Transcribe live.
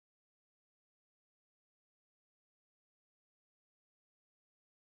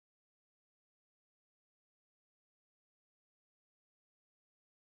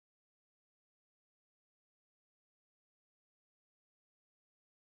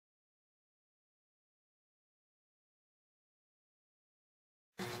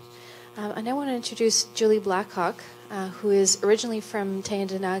And I want to introduce Julie Blackhawk, who is originally from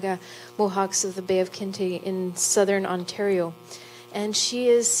Tyendinaga Mohawks of the Bay of Quinte in southern Ontario. And she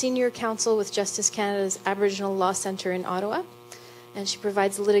is Senior Counsel with Justice Canada's Aboriginal Law Centre in Ottawa. And she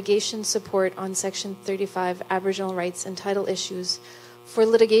provides litigation support on Section 35 Aboriginal rights and title issues for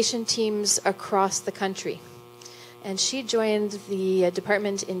litigation teams across the country. And she joined the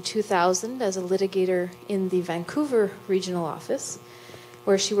department in 2000 as a litigator in the Vancouver Regional Office,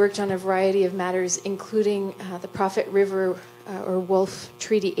 where she worked on a variety of matters, including the Prophet River or Wolf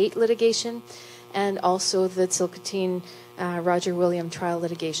Treaty 8 litigation, and also the Tsilhqot'in Roger William trial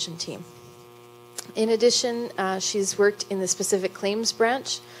litigation team. In addition, she's worked in the specific claims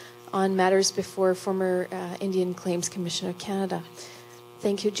branch on matters before former Indian Claims Commission of Canada.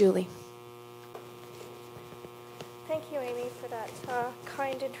 Thank you, Julie. Thank you, Amy, for that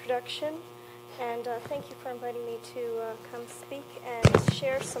kind introduction. And thank you for inviting me to come speak and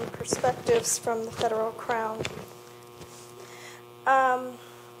share some perspectives from the Federal Crown.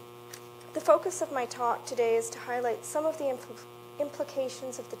 The focus of my talk today is to highlight some of the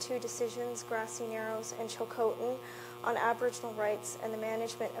implications of the two decisions, Grassy Narrows and Tsilhqot'in, on Aboriginal rights and the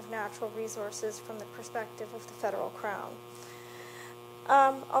management of natural resources from the perspective of the Federal Crown.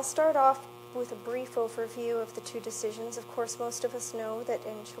 I'll start off with a brief overview of the two decisions. Of course, most of us know that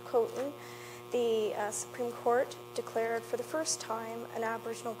in Tsilhqot'in, the Supreme Court declared for the first time an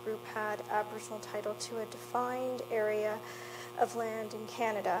Aboriginal group had Aboriginal title to a defined area of land in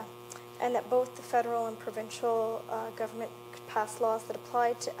Canada, and that both the federal and provincial government could pass laws that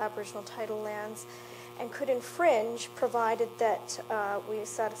applied to Aboriginal title lands and could infringe provided that we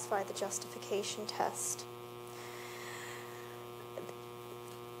satisfy the justification test.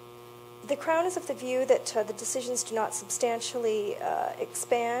 The Crown is of the view that the decisions do not substantially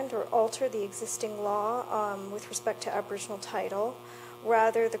expand or alter the existing law with respect to Aboriginal title.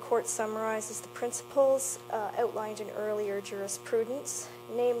 Rather, the Court summarizes the principles outlined in earlier jurisprudence,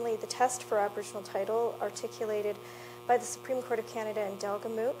 namely the test for Aboriginal title articulated by the Supreme Court of Canada in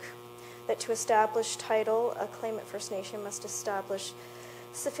Delgamuukw, that to establish title, a claimant First Nation must establish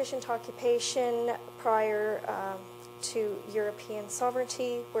sufficient occupation prior to European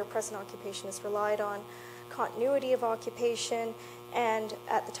sovereignty, where present occupation is relied on, continuity of occupation, and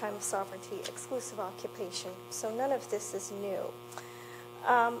at the time of sovereignty, exclusive occupation. So none of this is new.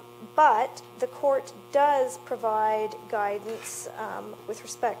 But the court does provide guidance with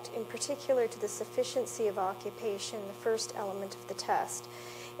respect in particular to the sufficiency of occupation, the first element of the test.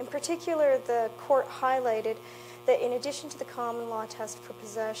 In particular, the court highlighted that in addition to the common law test for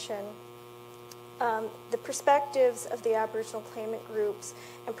possession, the perspectives of the Aboriginal claimant groups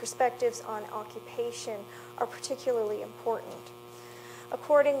and perspectives on occupation are particularly important.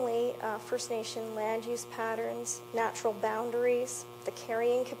 Accordingly, First Nation land use patterns, natural boundaries, the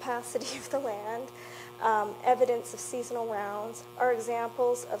carrying capacity of the land, evidence of seasonal rounds are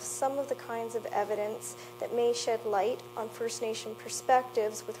examples of some of the kinds of evidence that may shed light on First Nation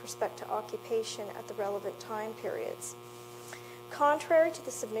perspectives with respect to occupation at the relevant time periods. Contrary to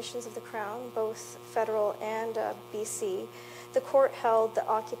the submissions of the Crown, both federal and BC, the court held that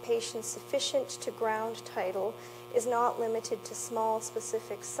occupation sufficient to ground title is not limited to small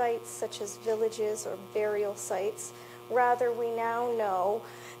specific sites such as villages or burial sites. Rather, we now know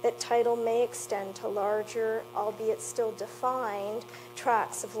that title may extend to larger, albeit still defined,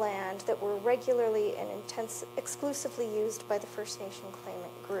 tracts of land that were regularly and exclusively used by the First Nation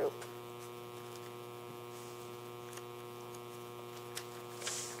claimant group.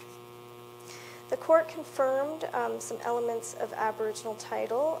 The court confirmed some elements of Aboriginal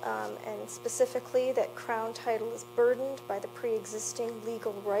title, and specifically that Crown title is burdened by the pre-existing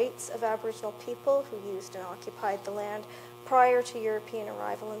legal rights of Aboriginal people who used and occupied the land prior to European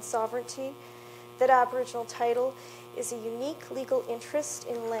arrival and sovereignty, that Aboriginal title is a unique legal interest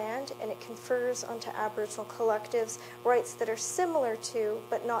in land and it confers onto Aboriginal collectives rights that are similar to,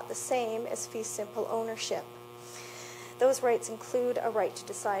 but not the same as fee simple ownership. Those rights include a right to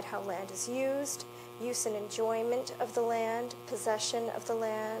decide how land is used, use and enjoyment of the land, possession of the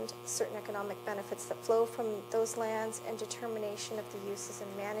land, certain economic benefits that flow from those lands, and determination of the uses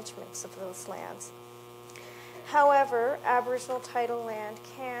and managements of those lands. However, Aboriginal title land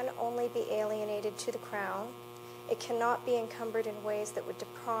can only be alienated to the Crown. It cannot be encumbered in ways that would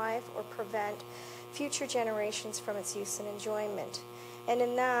deprive or prevent future generations from its use and enjoyment. And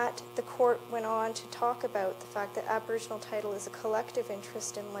in that, the court went on to talk about the fact that Aboriginal title is a collective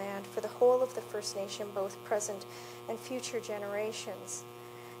interest in land for the whole of the First Nation, both present and future generations.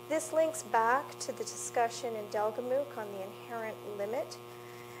 This links back to the discussion in Delgamuukw on the inherent limit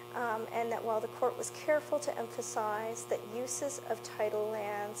and that while the court was careful to emphasize that uses of title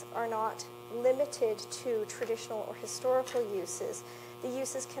lands are not limited to traditional or historical uses, the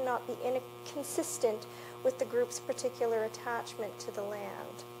uses cannot be inconsistent with the group's particular attachment to the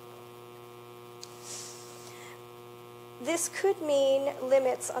land. This could mean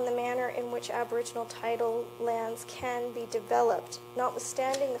limits on the manner in which Aboriginal title lands can be developed,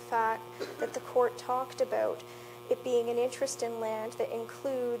 notwithstanding the fact that the court talked about it being an interest in land that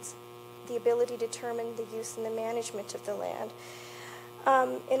includes the ability to determine the use and the management of the land.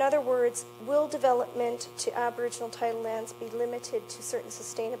 In other words, will development to Aboriginal title lands be limited to certain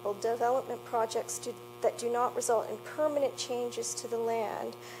sustainable development projects that do not result in permanent changes to the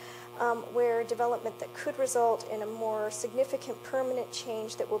land, where development that could result in a more significant permanent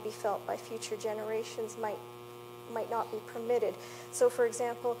change that will be felt by future generations might not be permitted. So, for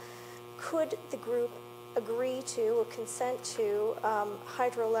example, could the group agree to or consent to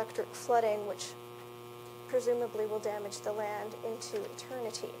hydroelectric flooding, which presumably will damage the land into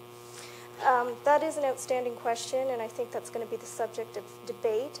eternity? That is an outstanding question, and I think that's going to be the subject of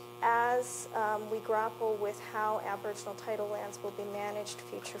debate as we grapple with how Aboriginal title lands will be managed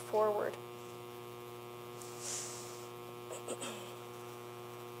future forward.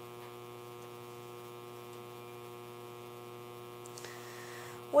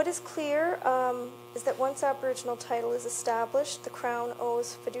 What is clear is that once Aboriginal title is established, the Crown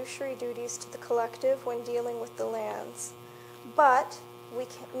owes fiduciary duties to the collective when dealing with the lands. But we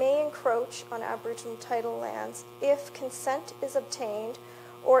may encroach on Aboriginal title lands if consent is obtained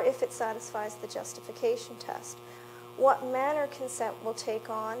or if it satisfies the justification test. What manner consent will take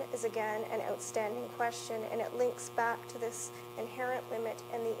on is again an outstanding question, and it links back to this inherent limit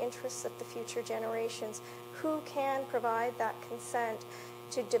and the interests of the future generations. Who can provide that consent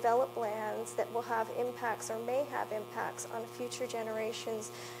to develop lands that will have impacts or may have impacts on future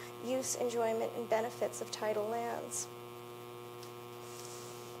generations' use, enjoyment, and benefits of title lands?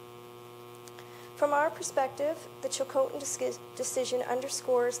 From our perspective, the Tsilhqot'in decision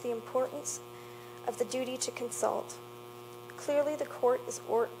underscores the importance of the duty to consult. Clearly, the court is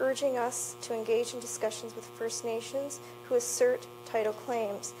urging us to engage in discussions with First Nations who assert title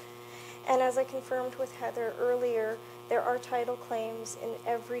claims. And as I confirmed with Heather earlier, there are title claims in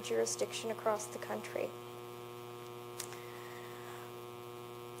every jurisdiction across the country.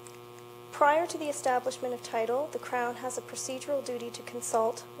 Prior to the establishment of title, the Crown has a procedural duty to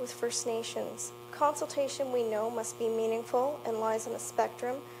consult with First Nations. Consultation, we know, must be meaningful and lies on a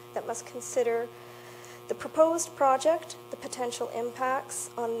spectrum that must consider the proposed project, the potential impacts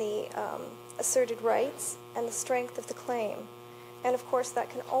on the asserted rights, and the strength of the claim. And of course, that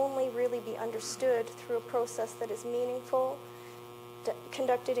can only really be understood through a process that is meaningful,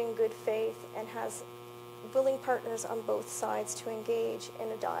 conducted in good faith, and has willing partners on both sides to engage in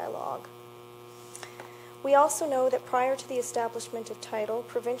a dialogue. We also know that prior to the establishment of title,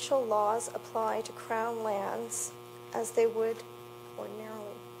 provincial laws apply to Crown lands as they would ordinarily.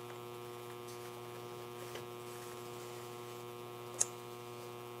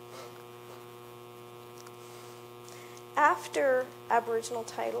 After Aboriginal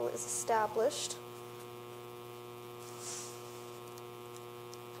title is established,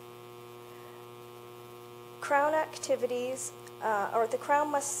 Crown activities, or the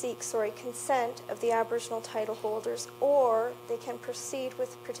Crown must seek, consent of the Aboriginal title holders, or they can proceed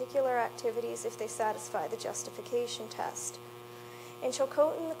with particular activities if they satisfy the justification test. In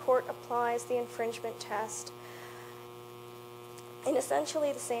Tsilhqot'in, the court applies the infringement test in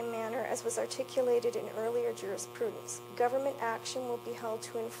essentially the same manner as was articulated in earlier jurisprudence. Government action will be held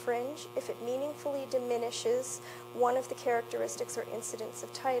to infringe if it meaningfully diminishes one of the characteristics or incidents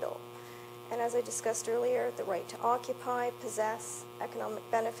of title. And as I discussed earlier, the right to occupy, possess, economic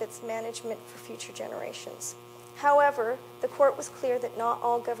benefits, management for future generations. However, the court was clear that not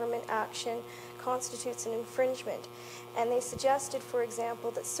all government action constitutes an infringement, and they suggested, for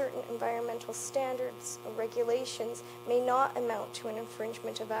example, that certain environmental standards or regulations may not amount to an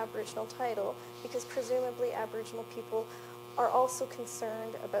infringement of Aboriginal title, because presumably Aboriginal people are also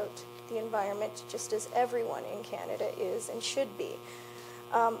concerned about the environment, just as everyone in Canada is and should be.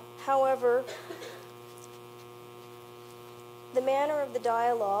 However, the manner of the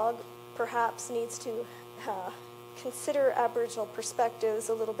dialogue perhaps needs to consider Aboriginal perspectives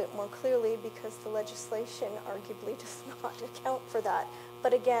a little bit more clearly, because the legislation arguably does not account for that.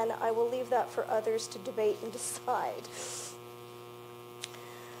 But again, I will leave that for others to debate and decide.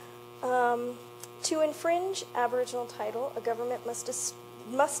 To infringe Aboriginal title, a government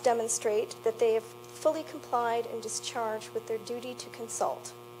must demonstrate that they have fully complied and discharged with their duty to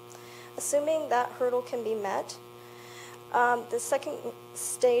consult. Assuming that hurdle can be met, The second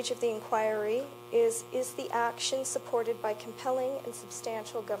stage of the inquiry is the action supported by compelling and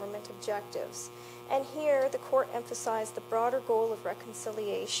substantial government objectives? And here the court emphasized the broader goal of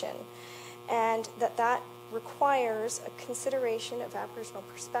reconciliation, and that requires a consideration of Aboriginal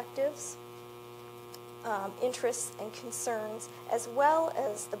perspectives, interests and concerns, as well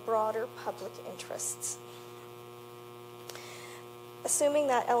as the broader public interests. Assuming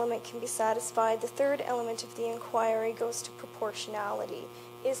that element can be satisfied, the third element of the inquiry goes to proportionality.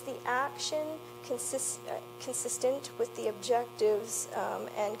 Is the action consistent with the objectives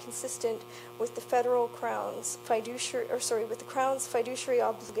and consistent with the federal Crown's Crown's fiduciary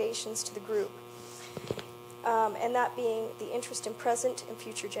obligations to the group? And that being the interest in present and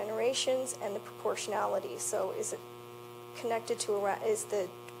future generations and the proportionality. So is it connected to, is the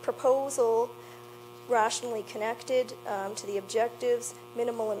proposal rationally connected to the objectives,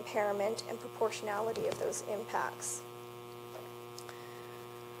 minimal impairment, and proportionality of those impacts?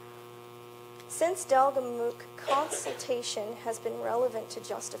 Since Tsilhqot'in, consultation has been relevant to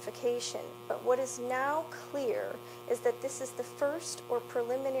justification, but what is now clear is that this is the first or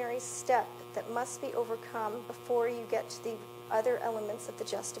preliminary step that must be overcome before you get to the other elements of the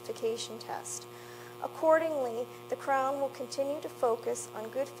justification test. Accordingly, the Crown will continue to focus on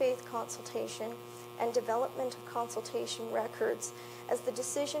good faith consultation and development of consultation records, as the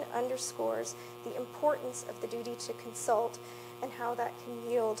decision underscores the importance of the duty to consult and how that can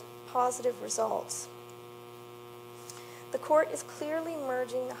yield positive results. The court is clearly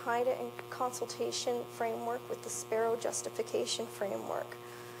merging the HIDA and consultation framework with the Sparrow justification framework.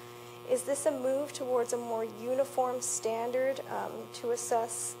 Is this a move towards a more uniform standard to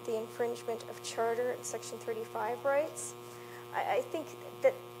assess the infringement of Charter and Section 35 rights? I think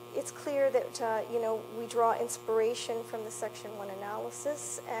that it's clear that we draw inspiration from the Section 1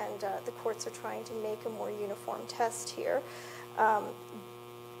 analysis, and the courts are trying to make a more uniform test here.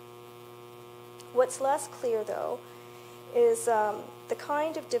 What's less clear, though, is the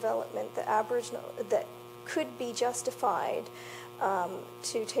kind of development that could be justified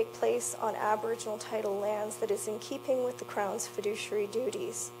to take place on Aboriginal title lands that is in keeping with the Crown's fiduciary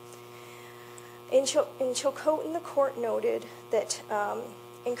duties. In Tsilhqot'in, the court noted that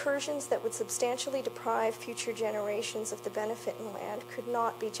incursions that would substantially deprive future generations of the benefit in land could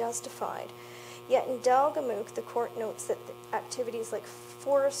not be justified. Yet in Tsilhqot'in, the court notes that activities like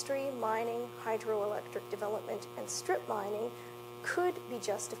forestry, mining, hydroelectric development, and strip mining could be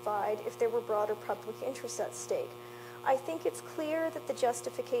justified if there were broader public interests at stake. I think it's clear that the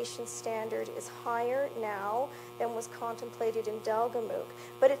justification standard is higher now than was contemplated in Tsilhqot'in,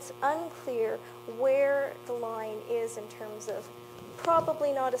 but it's unclear where the line is in terms of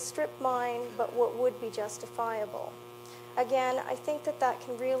probably not a strip mine, but what would be justifiable. Again, I think that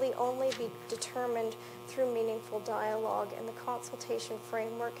can really only be determined through meaningful dialogue, and the consultation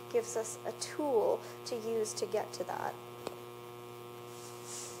framework gives us a tool to use to get to that.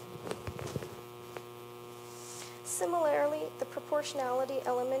 Similarly, the proportionality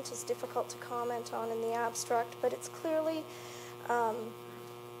element is difficult to comment on in the abstract, but it's clearly an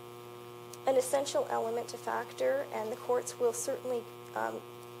essential element to factor, and the courts will certainly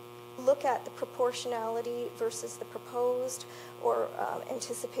look at the proportionality versus the proposed or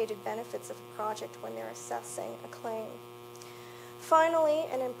anticipated benefits of a project when they're assessing a claim. Finally,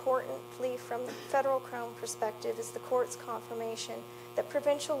 and importantly from the federal Crown perspective, is the court's confirmation that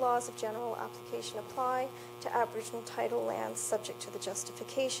provincial laws of general application apply to Aboriginal title lands subject to the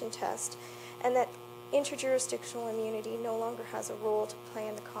justification test, and that interjurisdictional immunity no longer has a role to play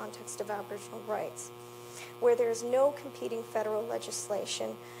in the context of Aboriginal rights. Where there is no competing federal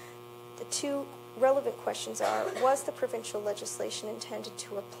legislation, the two relevant questions are, was the provincial legislation intended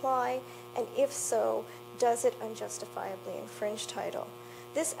to apply, and if so, does it unjustifiably infringe title?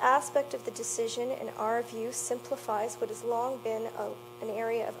 This aspect of the decision, in our view, simplifies what has long been an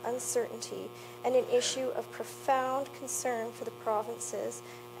area of uncertainty and an issue of profound concern for the provinces,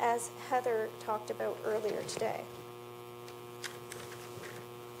 as Heather talked about earlier today.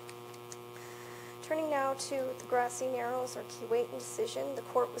 Turning now to the Grassy Narrows or Keewatin decision, the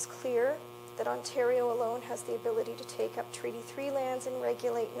court was clear that Ontario alone has the ability to take up Treaty 3 lands and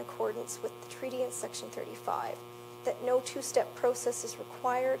regulate in accordance with the treaty in Section 35, that no two-step process is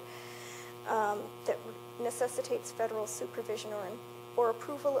required that necessitates federal supervision or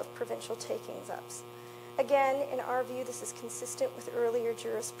approval of provincial takings-ups. Again, in our view, this is consistent with earlier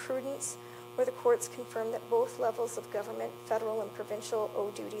jurisprudence, where the courts confirmed that both levels of government, federal and provincial,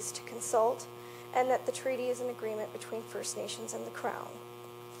 owe duties to consult, and that the treaty is an agreement between First Nations and the Crown.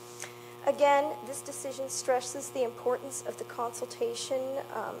 Again, this decision stresses the importance of the consultation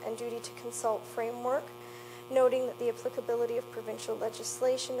and duty to consult framework, noting that the applicability of provincial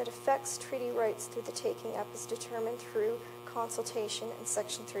legislation that affects treaty rights through the taking up is determined through consultation in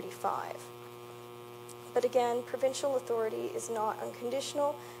Section 35. But again, provincial authority is not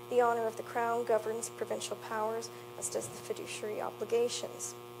unconditional. The honour of the Crown governs provincial powers, as does the fiduciary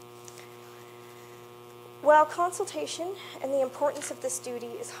obligations. While consultation and the importance of this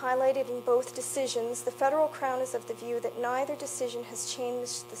duty is highlighted in both decisions, the Federal Crown is of the view that neither decision has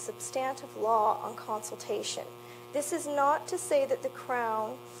changed the substantive law on consultation. This is not to say that the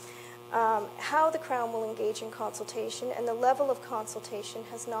Crown, how the Crown will engage in consultation and the level of consultation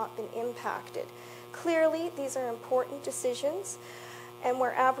has not been impacted. Clearly, these are important decisions, and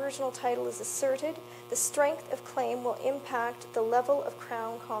where Aboriginal title is asserted, the strength of claim will impact the level of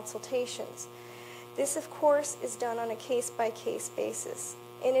Crown consultations. This, of course, is done on a case-by-case basis.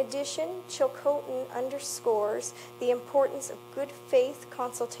 In addition, Tsilhqot'in underscores the importance of good faith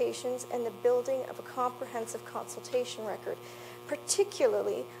consultations and the building of a comprehensive consultation record,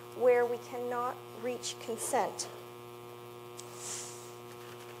 particularly where we cannot reach consent.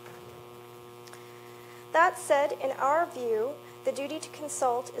 That said, in our view, the duty to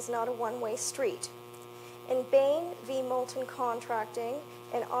consult is not a one-way street. In Bain v. Moulton Contracting,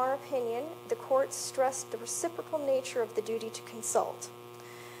 in our opinion, the court stressed the reciprocal nature of the duty to consult,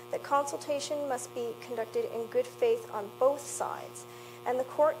 that consultation must be conducted in good faith on both sides, and the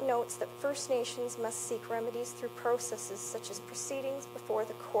court notes that First Nations must seek remedies through processes such as proceedings before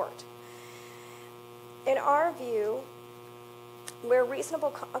the court. In our view, where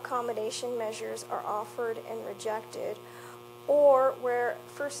reasonable accommodation measures are offered and rejected, or where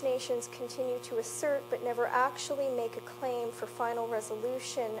First Nations continue to assert but never actually make a claim for final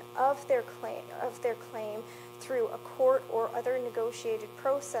resolution of their claim through a court or other negotiated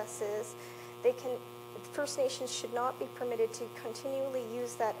processes, First Nations should not be permitted to continually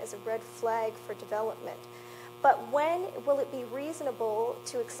use that as a red flag for development. But when will it be reasonable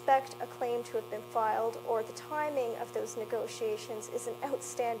to expect a claim to have been filed, or the timing of those negotiations is an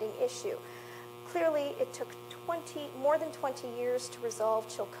outstanding issue? Clearly, it took more than 20 years to resolve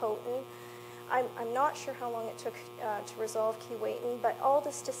Tsilhqot'in. I'm not sure how long it took to resolve Keewatin, but all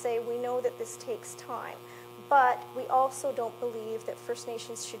this to say, we know that this takes time. But we also don't believe that First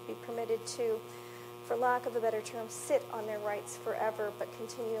Nations should be permitted to, for lack of a better term, sit on their rights forever, but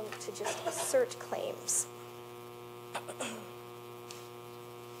continue to just assert claims.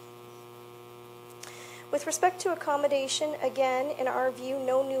 With respect to accommodation, again, in our view,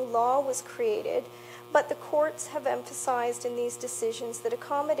 no new law was created, but the courts have emphasized in these decisions that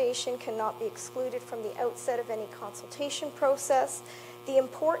accommodation cannot be excluded from the outset of any consultation process, the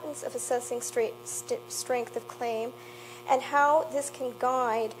importance of assessing strength of claim, and how this can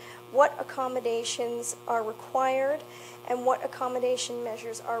guide what accommodations are required and what accommodation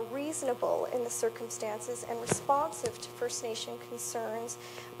measures are reasonable in the circumstances and responsive to First Nation concerns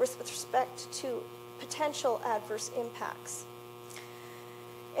with respect to potential adverse impacts.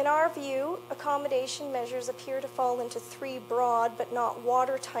 In our view, accommodation measures appear to fall into three broad but not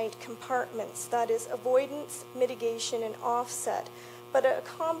watertight compartments, that is, avoidance, mitigation, and offset. But a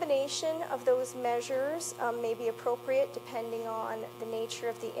combination of those measures may be appropriate depending on the nature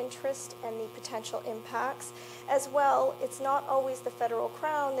of the interest and the potential impacts. As well, it's not always the Federal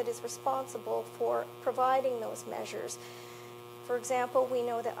Crown that is responsible for providing those measures. For example, we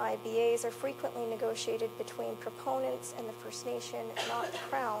know that IBAs are frequently negotiated between proponents and the First Nation, not the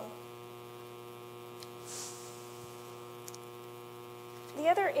Crown. The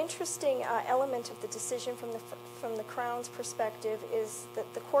other interesting element of the decision from the Crown's perspective is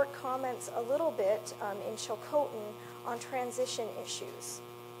that the court comments a little bit in Tsilhqot'in on transition issues.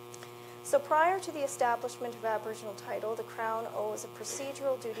 So prior to the establishment of Aboriginal title, the Crown owes a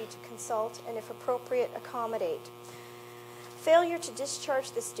procedural duty to consult and, if appropriate, accommodate. Failure to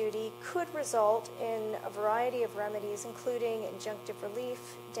discharge this duty could result in a variety of remedies, including injunctive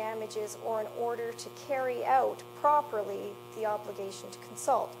relief, damages, or an order to carry out properly the obligation to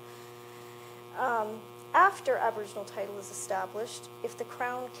consult. After Aboriginal title is established, if the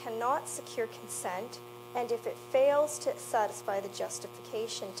Crown cannot secure consent, and if it fails to satisfy the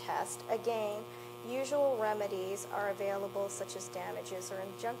justification test, again, usual remedies are available, such as damages or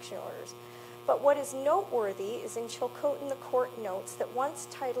injunction orders. But what is noteworthy is in Tsilhqot'in, the court notes that once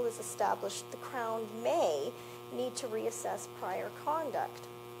title is established, the Crown may need to reassess prior conduct.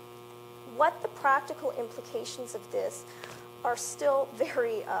 What the practical implications of this are still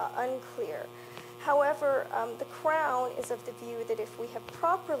very unclear. However, the Crown is of the view that if we have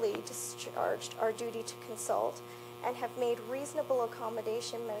properly discharged our duty to consult and have made reasonable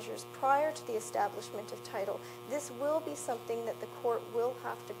accommodation measures prior to the establishment of title, this will be something that the court will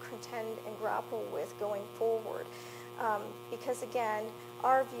have to contend and grapple with going forward. Because again,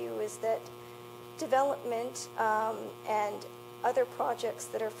 our view is that development and other projects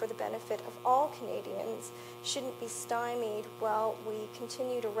that are for the benefit of all Canadians shouldn't be stymied while we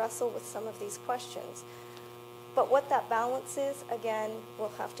continue to wrestle with some of these questions. But what that balance is, again,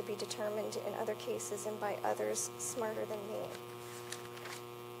 will have to be determined in other cases and by others smarter than me.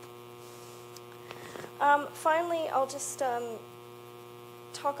 Finally, I'll just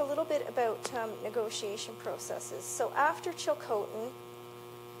talk a little bit about negotiation processes. So after Tsilhqot'in,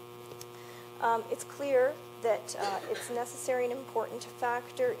 it's clear that it's necessary and important to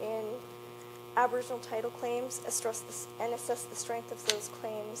factor in Aboriginal title claims and assess the strength of those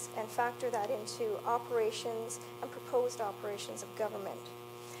claims and factor that into operations and proposed operations of government.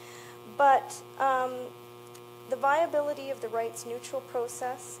 But the viability of the rights neutral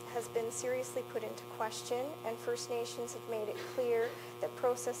process has been seriously put into question, and First Nations have made it clear that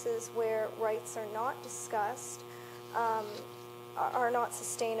processes where rights are not discussed are not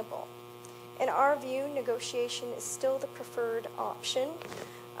sustainable. In our view, negotiation is still the preferred option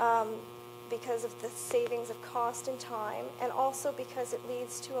because of the savings of cost and time, and also because it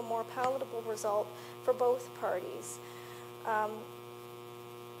leads to a more palatable result for both parties.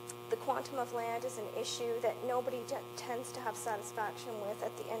 The quantum of land is an issue that nobody tends to have satisfaction with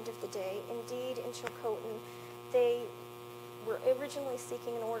at the end of the day. Indeed, in Tsilhqot'in, they were originally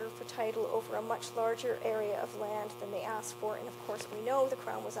seeking an order for title over a much larger area of land than they asked for, and of course we know the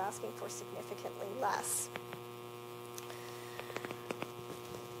Crown was asking for significantly less.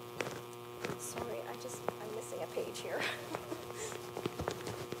 Sorry, I'm missing a page here.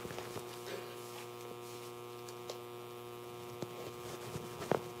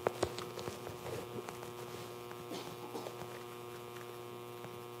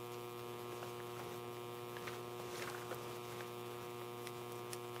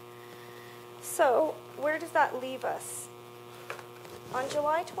 So, where does that leave us? On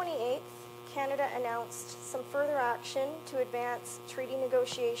July 28th, Canada announced some further action to advance treaty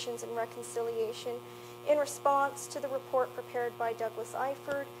negotiations and reconciliation in response to the report prepared by Douglas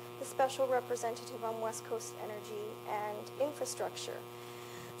Eiford, the Special Representative on West Coast Energy and Infrastructure.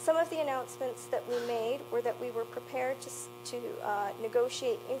 Some of the announcements that we made were that we were prepared to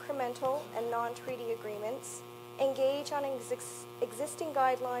negotiate incremental and non-treaty agreements, engage on existing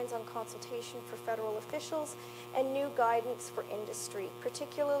guidelines on consultation for federal officials, and new guidance for industry,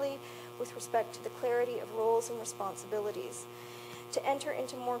 particularly with respect to the clarity of roles and responsibilities, to enter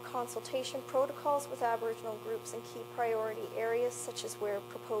into more consultation protocols with Aboriginal groups in key priority areas, such as where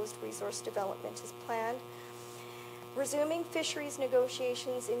proposed resource development is planned, resuming fisheries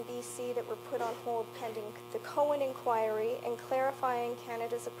negotiations in BC that were put on hold pending the Cohen inquiry, and clarifying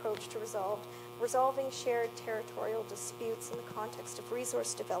Canada's approach to resolving shared territorial disputes in the context of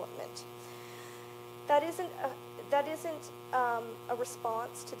resource development. That isn't a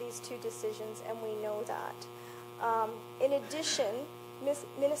response to these two decisions, and we know that. In addition,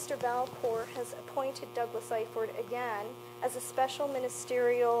 Minister Valcourt has appointed Douglas Eiford again as a special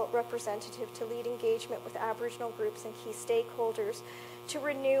ministerial representative to lead engagement with Aboriginal groups and key stakeholders to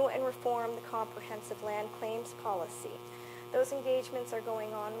renew and reform the comprehensive land claims policy. Those engagements are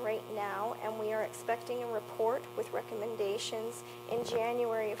going on right now, and we are expecting a report with recommendations in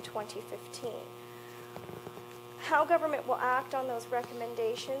January of 2015. How government will act on those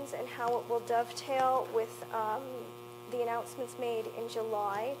recommendations and how it will dovetail with the announcements made in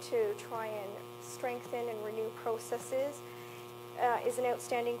July to try and strengthen and renew processes is an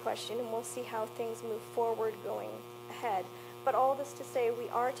outstanding question, and we'll see how things move forward going ahead. But all this to say, we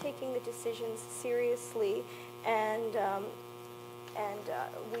are taking the decisions seriously, and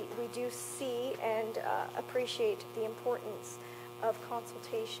we do see and appreciate the importance of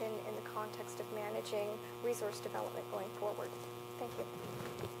consultation in the context of managing resource development going forward. Thank you.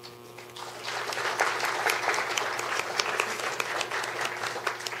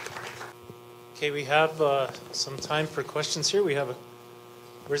 Okay, we have some time for questions here. We have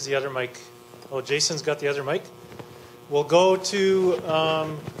where's the other mic? Oh, Jason's got the other mic. We'll go to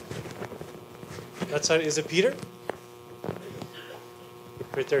that side. Is it Peter?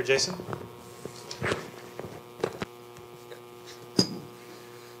 Right there, Jason.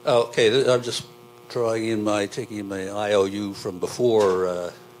 Okay, I'm just taking my IOU from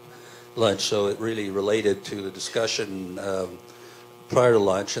before lunch, so it really related to the discussion prior to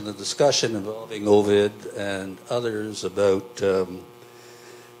lunch, and the discussion involving Ovid and others about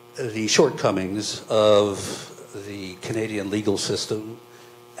the shortcomings of the Canadian legal system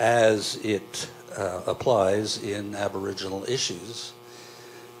as it applies in Aboriginal issues.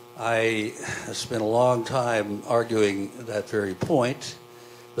 I spent a long time arguing that very point.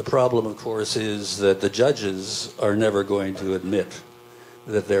 The problem, of course, is that the judges are never going to admit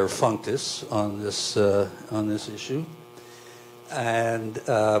that they're functus on this issue. And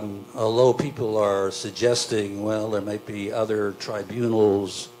although people are suggesting, well, there might be other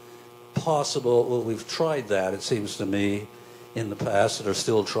tribunals possible, well, we've tried that, it seems to me, in the past, and are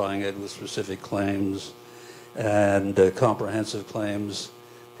still trying it with specific claims and comprehensive claims.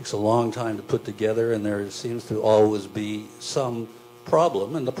 It takes a long time to put together, and there seems to always be some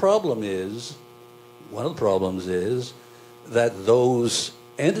problem. And the problem is, one of the problems is, that those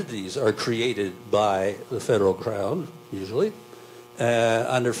entities are created by the federal crown, usually,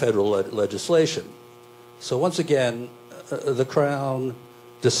 under federal legislation. So once again, the crown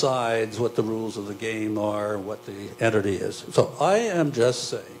decides what the rules of the game are, what the entity is. So I am just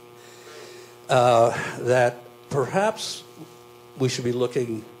saying that perhaps we should be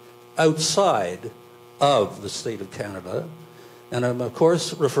looking outside of the state of Canada, and I'm of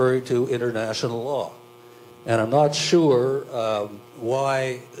course referring to international law. And I'm not sure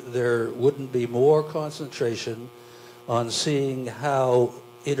why there wouldn't be more concentration on seeing how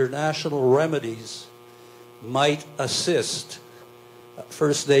international remedies might assist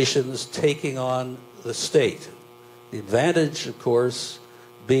First Nations taking on the state. The advantage, of course,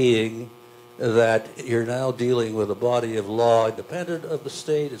 being that you're now dealing with a body of law independent of the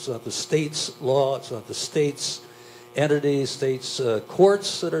state. It's not the state's law, it's not the state's entities, state's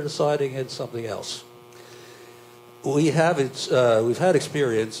courts that are deciding, it's something else. We've had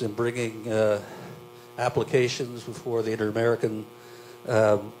experience in bringing applications before the Inter-American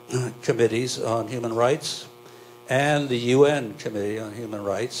committees on human rights and the UN Committee on Human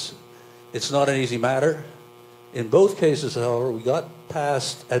Rights. It's not an easy matter. In both cases, however, we got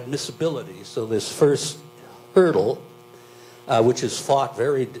past admissibility. So this first hurdle, which is fought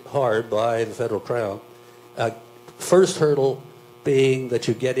very hard by the federal crown, first hurdle being that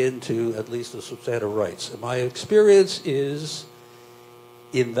you get into at least the substantive rights. And my experience is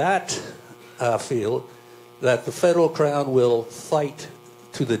in that field that the federal crown will fight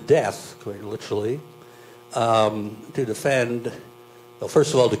to the death, quite literally, to defend, well,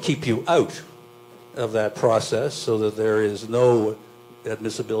 first of all, to keep you out of that process so that there is no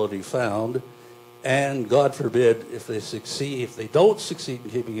admissibility found. And God forbid, if they don't succeed in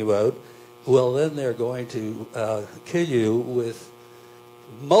keeping you out, well, then they're going to kill you with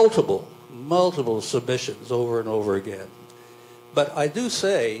multiple submissions over and over again. But I do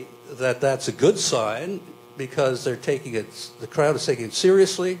say that that's a good sign because they're taking it, the Crown is taking it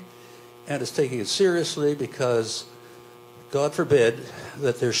seriously, and it's taking it seriously because, God forbid,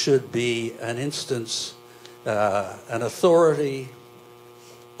 that there should be an instance, an authority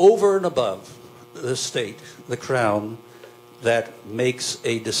over and above the state, the Crown, that makes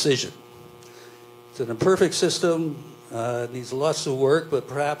a decision. It's an imperfect system, it needs lots of work, but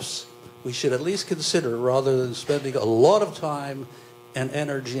perhaps we should at least consider, rather than spending a lot of time and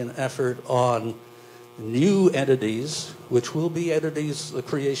energy and effort on new entities, which will be entities, the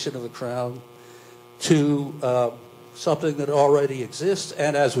creation of the Crown, to something that already exists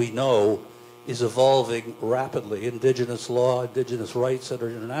and, as we know, is evolving rapidly. Indigenous law, Indigenous rights under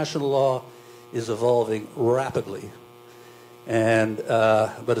international law is evolving rapidly. And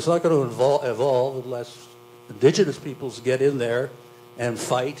but it's not going to evolve unless Indigenous peoples get in there and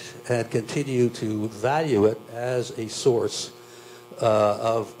fight and continue to value it as a source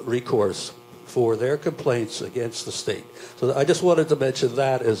of recourse for their complaints against the state. So I just wanted to mention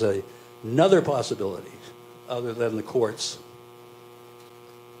that as another possibility other than the courts.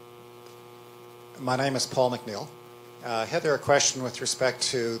 My name is Paul McNeil. Heather, a question with respect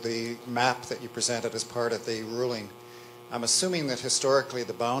to the map that you presented as part of the ruling. I'm assuming that historically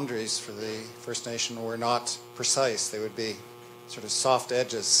the boundaries for the First Nation were not precise. They would be sort of soft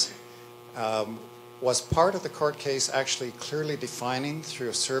edges. Was part of the court case actually clearly defining through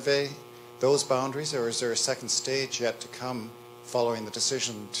a survey those boundaries, or is there a second stage yet to come following the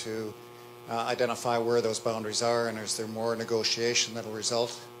decision to identify where those boundaries are, and is there more negotiation that will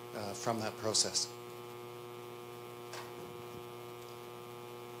result from that process?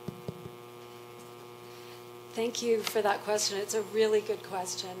 Thank you for that question. It's a really good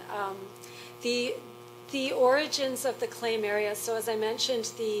question. The origins of the claim area, so as I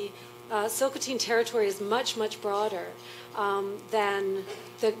mentioned, the Tsilhqot'in territory is much, much broader than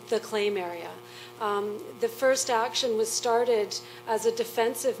the claim area. The first action was started as a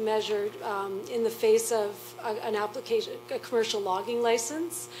defensive measure in the face of an application, a commercial logging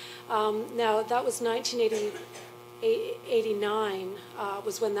license. Now, that was 1980. 1889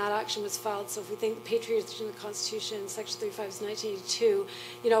 was when that action was filed. So if we think the patriation of the Constitution, Section 35 is 1982,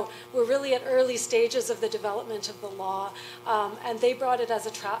 we're really at early stages of the development of the law, and they brought it as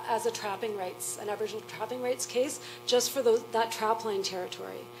a trapping rights, an Aboriginal trapping rights case, just for that trapline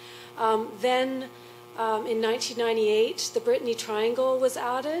territory. Then in 1998, the Brittany Triangle was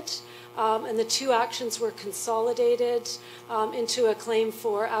added, and the two actions were consolidated into a claim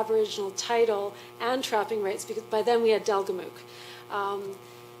for Aboriginal title and trapping rights, because by then we had Delgamuukw.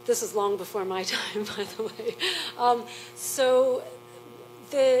 This is long before my time, by the way. So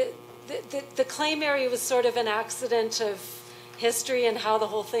the claim area was sort of an accident of history and how the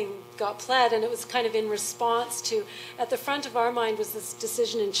whole thing got pled, and it was kind of in response to, at the front of our mind was this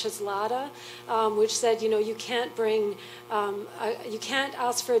decision in Tsilhqot'in, which said, you can't you can't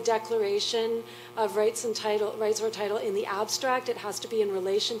ask for a declaration of rights or title in the abstract. It has to be in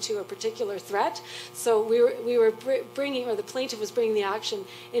relation to a particular threat. So we were bringing, or the plaintiff was bringing the action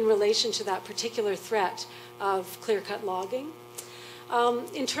in relation to that particular threat of clear-cut logging.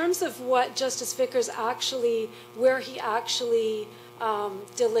 In terms of what Justice Vickers where he actually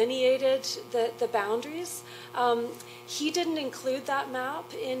delineated the boundaries, he didn't include that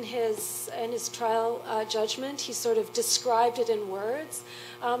map in his trial judgment. He sort of described it in words.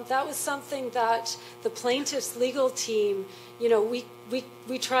 That was something that the plaintiff's legal team,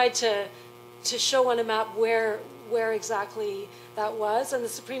 we tried to show on a map where exactly that was, and the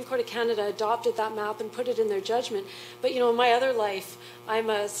Supreme Court of Canada adopted that map and put it in their judgment. But in my other life, I'm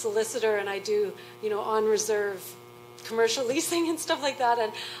a solicitor and I do on reserve commercial leasing and stuff like that,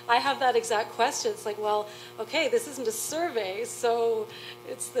 and I have that exact question. It's like, well, okay, this isn't a survey, so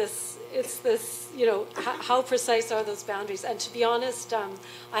it's this how precise are those boundaries? And to be honest,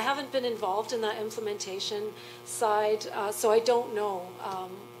 I haven't been involved in that implementation side, so I don't know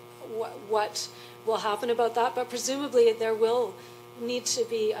what will happen about that, but presumably there will need to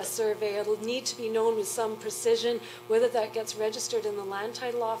be a survey. It'll need to be known with some precision. Whether that gets registered in the land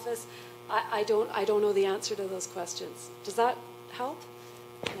title office, I don't know the answer to those questions. Does that help?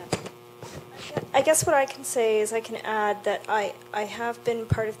 Yeah. I guess what I can say is I can add that I have been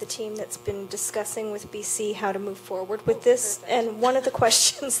part of the team that's been discussing with BC how to move forward with this. Perfect. And one of the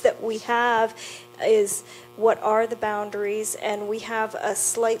questions that we have is, what are the boundaries? And we have a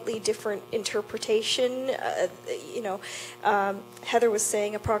slightly different interpretation. Heather was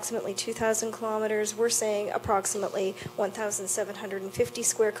saying approximately 2,000 kilometers. We're saying approximately 1,750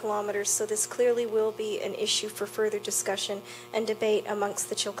 square kilometers. So this clearly will be an issue for further discussion and debate amongst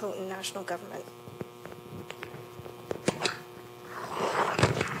the Tsilhqot'in National Government.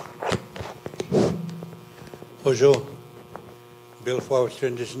 Bonjour. Bill Forrester,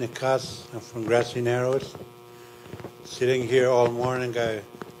 Indigenous Nikas. I'm from Grassy Narrows. Sitting here all morning, I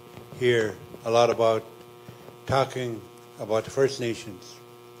hear a lot about talking about the First Nations.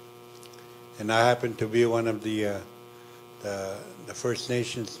 And I happen to be one of the First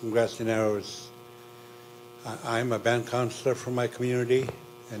Nations in Grassy Narrows. I'm a band counselor for my community,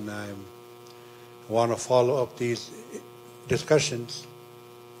 and I want to follow up these discussions.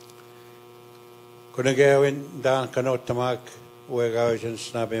 Kuna gawin daan kanot tamak uegawin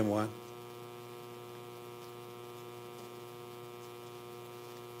snabimwan.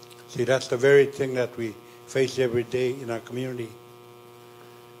 See, that's the very thing that we face every day in our community.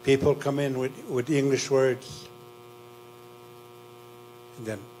 People come in with English words. And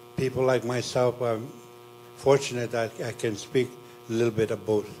then people like myself, I'm fortunate that I can speak a little bit of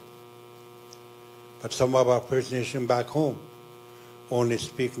both. But some of our First Nation back home only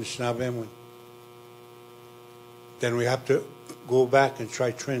speak Nishnabemwan. Then we have to go back and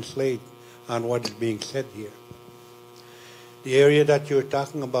try to translate on what is being said here. The area that you're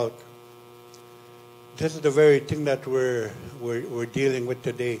talking about, this is the very thing that we're dealing with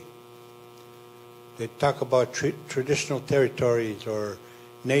today. They talk about traditional territories or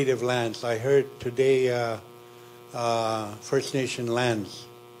native lands. I heard today First Nation lands.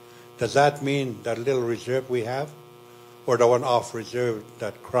 Does that mean that little reserve we have, or the one off reserve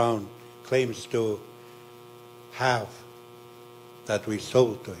that Crown claims to have, that we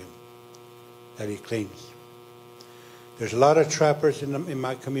sold to him, that he claims? There's a lot of trappers in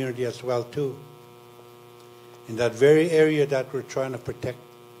my community as well too. In that very area that we're trying to protect,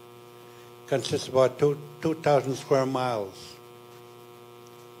 consists of about 2,000 square miles.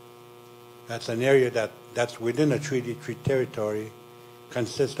 That's an area that's within a treaty territory,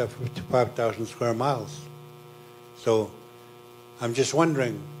 consists of 55,000 square miles. So I'm just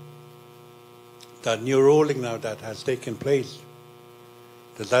wondering, that new ruling now that has taken place,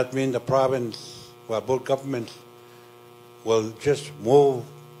 does that mean the province, well, both governments, will just move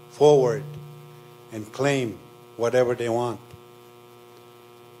forward and claim whatever they want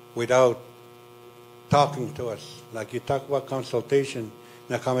without talking to us. Like you talk about consultation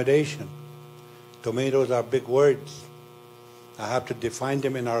and accommodation. To me, those are big words. I have to define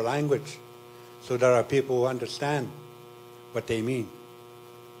them in our language so there are people who understand what they mean.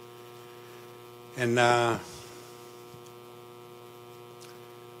 And I'm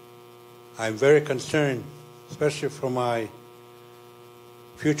very concerned, especially for my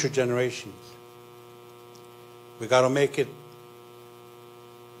future generations. We got to make it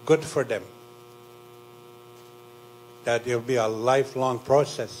good for them. That it'll be a lifelong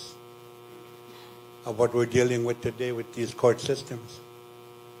process of what we're dealing with today with these court systems.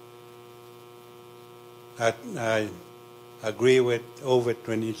 I agree with Ovid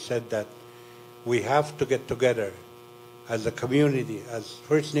when he said that we have to get together as a community, as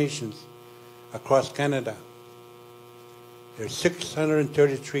First Nations across Canada. There are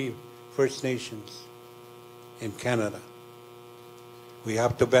 633 First Nations in Canada. We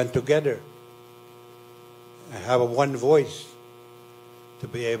have to band together and have a one voice to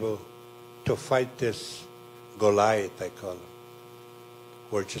be able to fight this Goliath, I call him.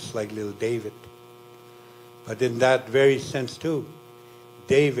 We're just like little David. But in that very sense too,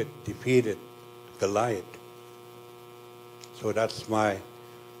 David defeated Goliath. So that's my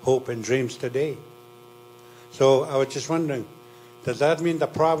hope and dreams today. So I was just wondering, does that mean the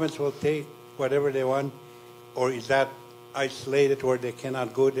province will take whatever they want, or is that isolated where they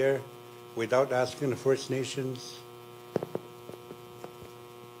cannot go there without asking the First Nations?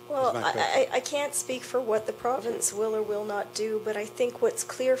 Well, I can't speak for what the province will or will not do, but I think what's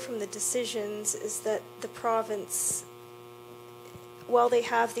clear from the decisions is that the province, while they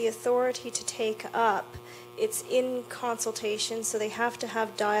have the authority to take up, it's in consultation, so they have to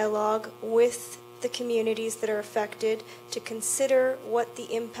have dialogue with the communities that are affected to consider what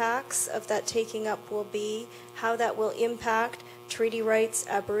the impacts of that taking up will be, how that will impact treaty rights,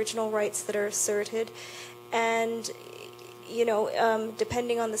 Aboriginal rights that are asserted, and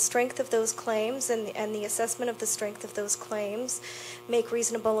depending on the strength of those claims and the assessment of the strength of those claims, make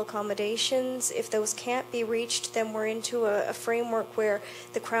reasonable accommodations. If those can't be reached, then we're into a framework where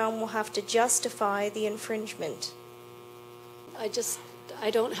the Crown will have to justify the infringement. I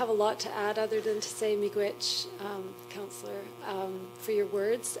don't have a lot to add other than to say miigwech, Councillor, for your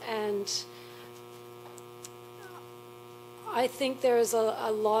words. And I think there is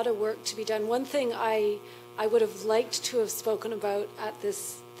a lot of work to be done. One thing I would have liked to have spoken about at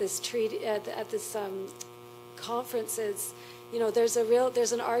this treaty at this conference is, there's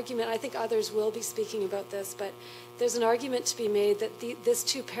an argument. I think others will be speaking about this, but there's an argument to be made that this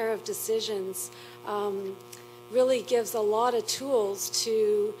two pair of decisions really gives a lot of tools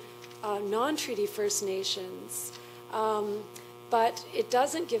to non-treaty First Nations, but it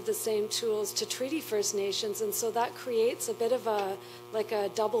doesn't give the same tools to treaty First Nations, and so that creates a bit of a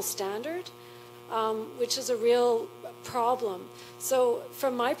double standard. Which is a real problem. So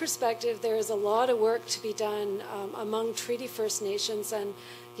from my perspective, there is a lot of work to be done among Treaty First Nations. And,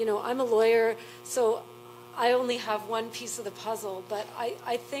 I'm a lawyer, so I only have one piece of the puzzle. But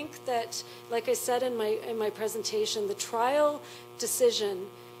I think that, like I said in my presentation, the trial decision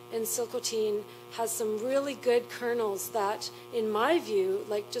in Tsilhqot'in has some really good kernels that, in my view,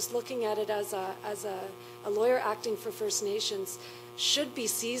 like just looking at it as a lawyer acting for First Nations, should be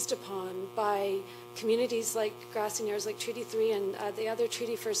seized upon by communities like Grassy Narrows, like Treaty 3 and the other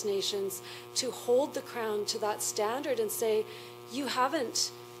Treaty First Nations, to hold the Crown to that standard and say, you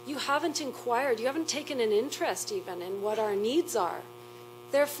haven't inquired, you haven't taken an interest even in what our needs are.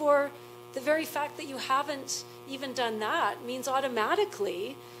 Therefore, the very fact that you haven't even done that means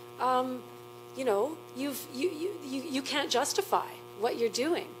automatically, you can't justify what you're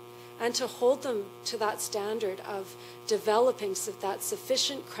doing. And to hold them to that standard of developing that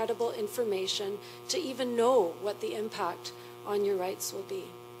sufficient credible information to even know what the impact on your rights will be.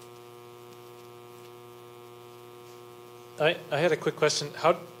 I had a quick question.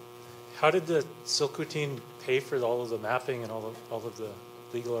 How did the Tsilhqot'in pay for all of the mapping and all of the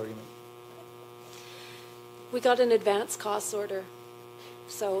legal argument? We got an advance costs order.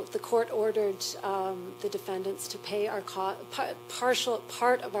 So the court ordered the defendants to pay our part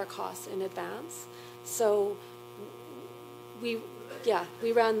of our costs in advance. So we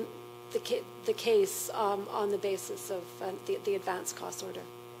ran the case on the basis of the advance cost order.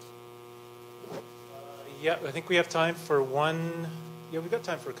 Yeah, I think we have time for one. Yeah, we've got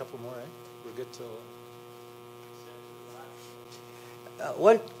time for a couple more, right? We're good till.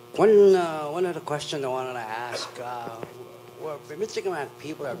 One other question I wanted to ask. Michigan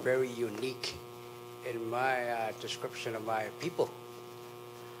people are very unique in my description of my people.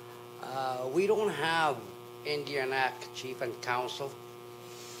 We don't have Indian Act Chief and Council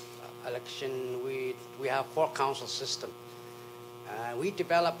election, we have 4 council system. We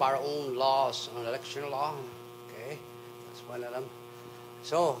develop our own laws on election law. Okay, that's one of them.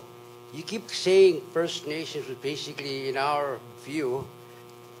 So you keep saying First Nations was basically, in our view,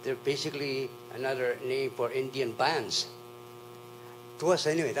 they're basically another name for Indian bands. To us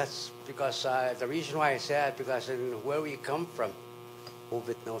anyway, that's because the reason why I said, because in where we come from,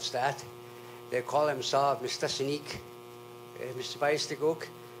 Ovid knows that, they call themselves Mr. Sinik, Mr. Baistigok,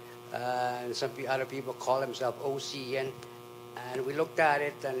 and some other people call themselves OCN. And we looked at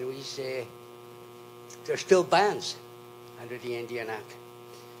it and we say, they're still bands under the Indian Act.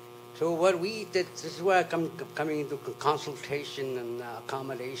 So what we did, this is where I'm coming into consultation and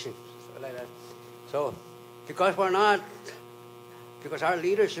accommodation, so like that. So because our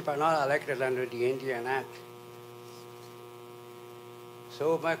leadership are not elected under the Indian Act.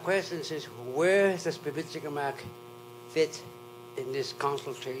 So my question is, where does Pibitsikamak fit in this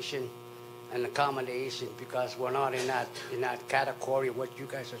consultation and accommodation? Because we're not in that category of what you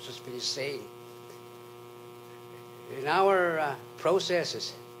guys have just been saying. In our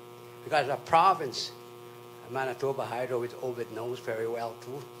processes, because the province, Manitoba Hydro, which Ovid knows very well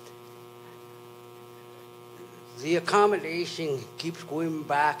too, the accommodation keeps going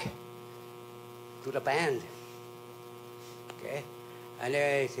back to the band, okay? And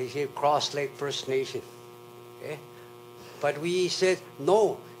they say Cross Lake First Nation, okay? But we said,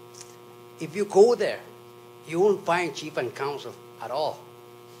 no, if you go there, you won't find chief and council at all,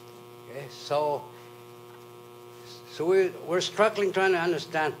 okay? So we're struggling trying to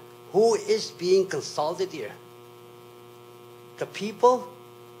understand who is being consulted here, the people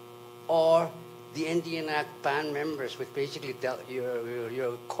or the Indian Act band members, which basically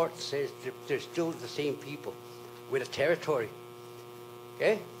your court says they're still the same people with a territory.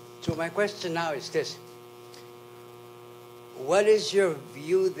 Okay? So my question now is this. What is your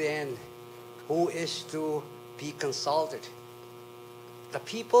view then? Who is to be consulted? The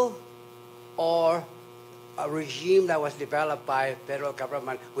people or a regime that was developed by federal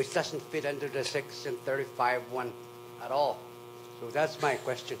government which doesn't fit under the Section 35(1) at all? So that's my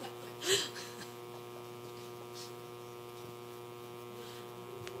question.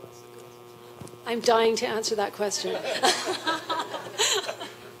 I'm dying to answer that question.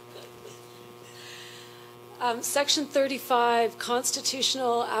 Section 35,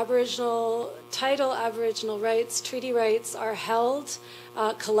 constitutional Aboriginal, title Aboriginal rights, treaty rights are held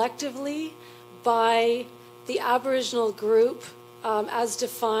collectively by the Aboriginal group as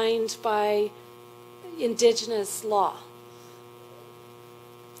defined by Indigenous law.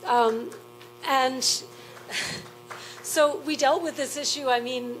 And so we dealt with this issue. I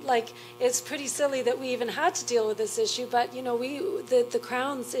mean, like, it's pretty silly that we even had to deal with this issue, but, you know, the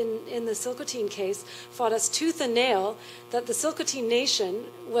Crowns in the Tsilhqot'in case fought us tooth and nail that the Tsilhqot'in Nation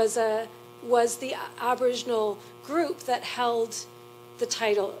was the Aboriginal group that held the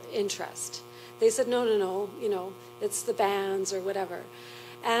title interest. They said, no, you know, it's the bands or whatever.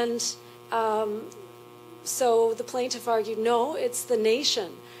 And so the plaintiff argued, no, it's the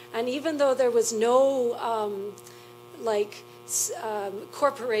nation. And even though there was no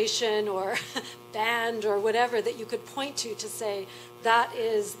corporation or band or whatever that you could point to say that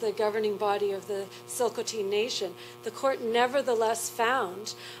is the governing body of the Tsilhqot'in Nation, the court nevertheless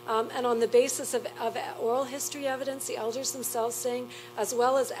found, and on the basis of oral history evidence, the elders themselves saying, as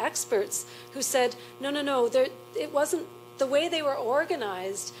well as experts who said, no, it wasn't the way they were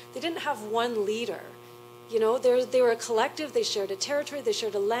organized. They didn't have one leader. You know, they were a collective, they shared a territory, they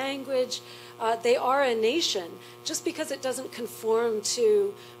shared a language. They are a nation. Just because it doesn't conform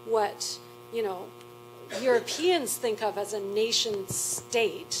to what, you know, Europeans think of as a nation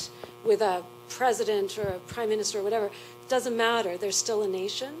state with a president or a prime minister or whatever, doesn't matter. They're still a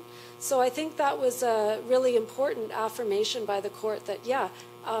nation. So I think that was a really important affirmation by the court that, yeah,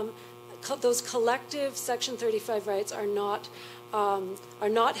 those collective Section 35 rights are not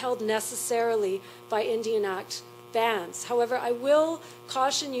held necessarily by Indian Act bands. However, I will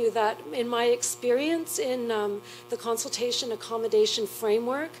caution you that in my experience in the consultation accommodation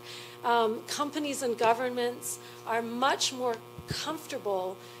framework, companies and governments are much more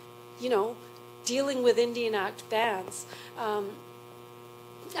comfortable, you know, dealing with Indian Act bands.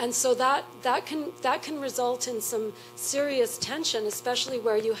 And so that can result in some serious tension, especially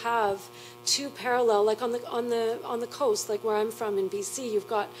where you have two parallel, like on the coast, like where I'm from in BC, you've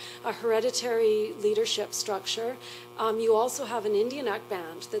got a hereditary leadership structure. You also have an Indian Act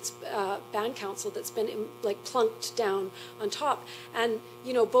band band council that's been like plunked down on top, and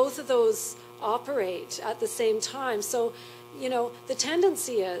you know both of those operate at the same time. So the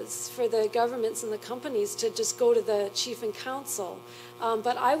tendency is for the governments and the companies to just go to the chief and council.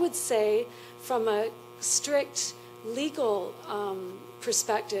 But I would say from a strict legal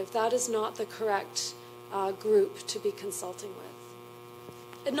perspective, that is not the correct group to be consulting with.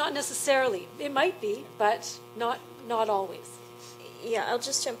 And not necessarily. It might be, but not always. Yeah, I'll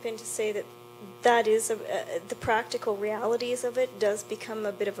just jump in to say that is the practical realities of it does become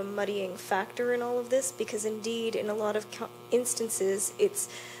a bit of a muddying factor in all of this, because indeed in a lot of instances it's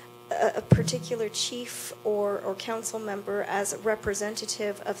a particular chief or council member as a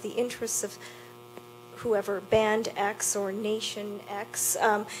representative of the interests of whoever, band X or nation X,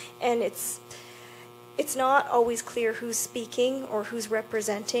 and it's not always clear who's speaking or who's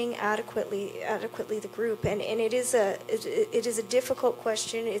representing adequately the group, and it is a difficult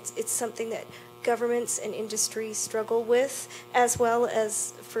question. It's something that governments and industry struggle with, as well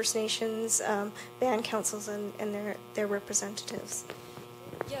as First Nations band councils and their representatives.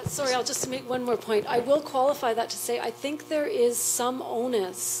 Yeah, sorry, I'll just make one more point. I will qualify that to say I think there is some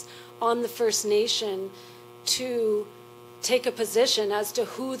onus on the First Nation to take a position as to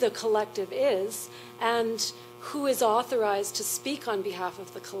who the collective is and who is authorized to speak on behalf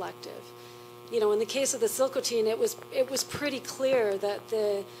of the collective. In the case of the Tsilhqot'in, it was pretty clear that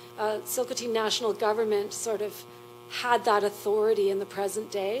the Tsilhqot'in national government sort of had that authority in the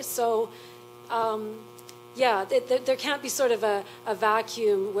present day. So, there can't be sort of a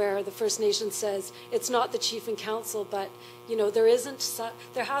vacuum where the First Nation says it's not the chief and council, but there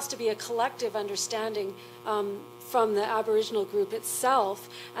has to be a collective understanding from the Aboriginal group itself,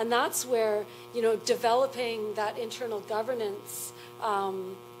 and that's where developing that internal governance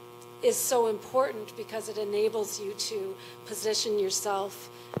is so important, because it enables you to position yourself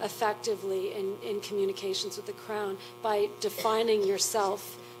effectively in communications with the Crown by defining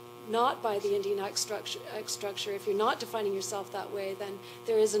yourself not by the Indian Act structure. If you're not defining yourself that way, then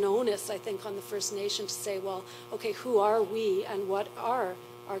there is an onus, I think, on the First Nation to say, well, okay, who are we and what are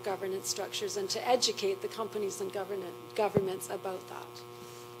our governance structures, and to educate the companies and governments about that.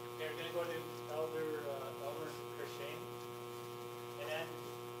 Okay, we're going to go to Elder Kershane, and then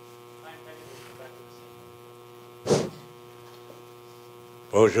time pending, we'll come back to the same.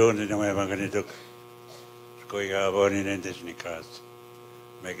 Bonjour, and I'm going to do going on in this Nikas.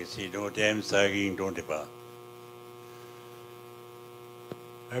 Make it see no damn sagging, don't it?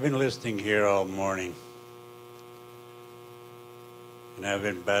 I've been listening here all morning, and I've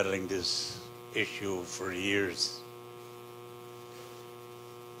been battling this issue for years.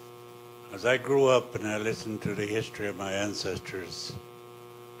 As I grew up and I listened to the history of my ancestors,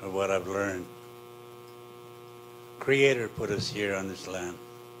 of what I've learned, Creator put us here on this land.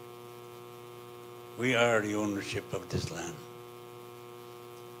 We are the ownership of this land.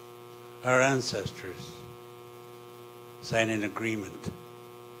 Our ancestors signed an agreement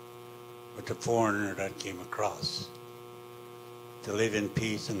with the foreigner that came across to live in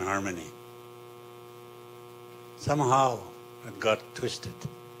peace and harmony. Somehow it got twisted.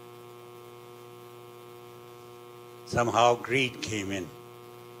 Somehow greed came in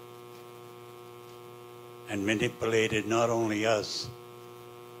and manipulated not only us,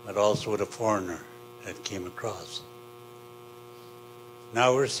 but also the foreigner that came across.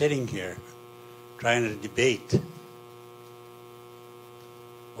 Now we're sitting here trying to debate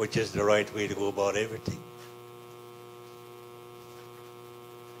which is the right way to go about everything.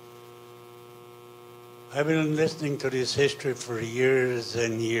 I've been listening to this history for years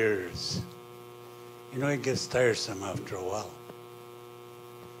and years. It gets tiresome after a while.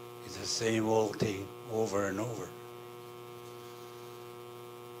 It's the same old thing over and over.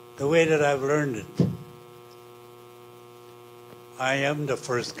 The way that I've learned it, I am the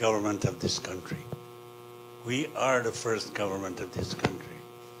first government of this country. We are the first government of this country.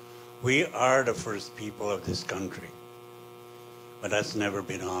 We are the first people of this country. But that's never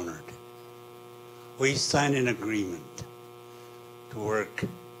been honored. We signed an agreement to work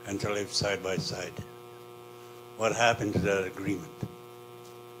and to live side by side. What happened to that agreement?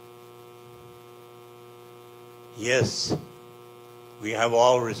 Yes, we have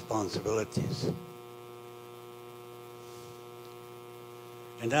all responsibilities.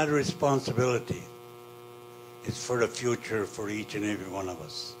 And that responsibility is for the future for each and every one of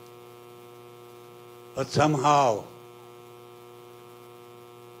us. But somehow,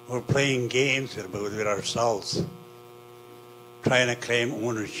 we're playing games with ourselves, trying to claim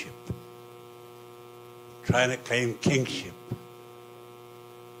ownership, trying to claim kingship.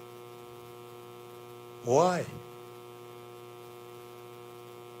 Why?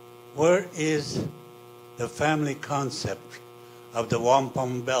 Where is the family concept of the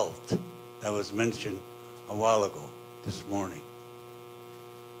wampum belt that was mentioned a while ago? this morning.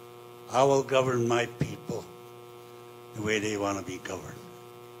 I will govern my people the way they want to be governed.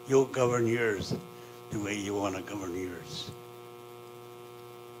 You'll govern yours the way you want to govern yours.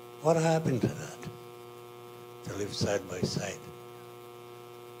 What happened to that? To live side by side.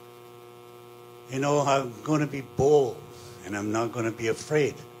 You know, I'm going to be bold, and I'm not going to be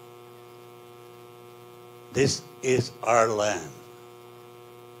afraid. This is our land.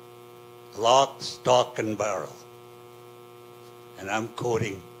 Lock, stock, and barrel. And I'm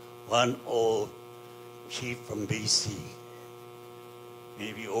quoting one old chief from BC.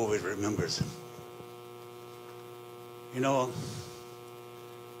 Maybe Ovid remembers him. You know,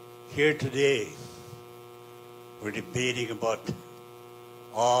 here today, we're debating about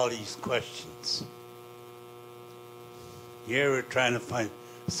all these questions. Here we're trying to find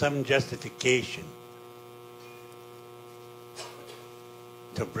some justification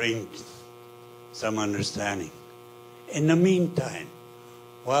to bring some understanding. In the meantime,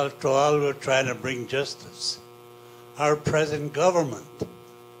 while we're trying to bring justice, our present government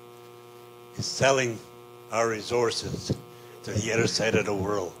is selling our resources to the other side of the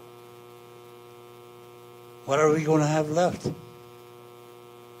world. What are we going to have left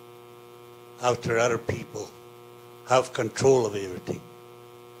after other people have control of everything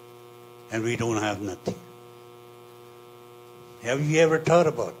and we don't have nothing? Have you ever thought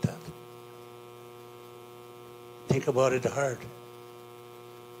about that? Think about it hard.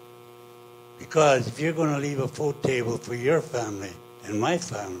 Because if you're going to leave a food table for your family and my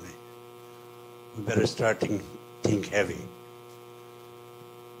family, we better start to think heavy.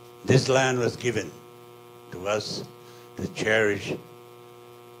 This land was given to us to cherish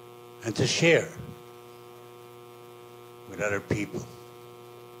and to share with other people.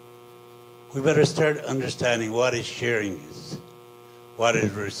 We better start understanding what is sharing is, what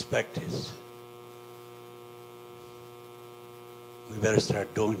is respect is. We better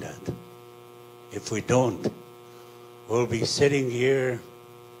start doing that. If we don't, we'll be sitting here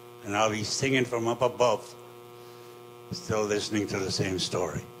and I'll be singing from up above, still listening to the same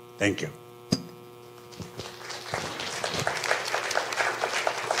story. Thank you.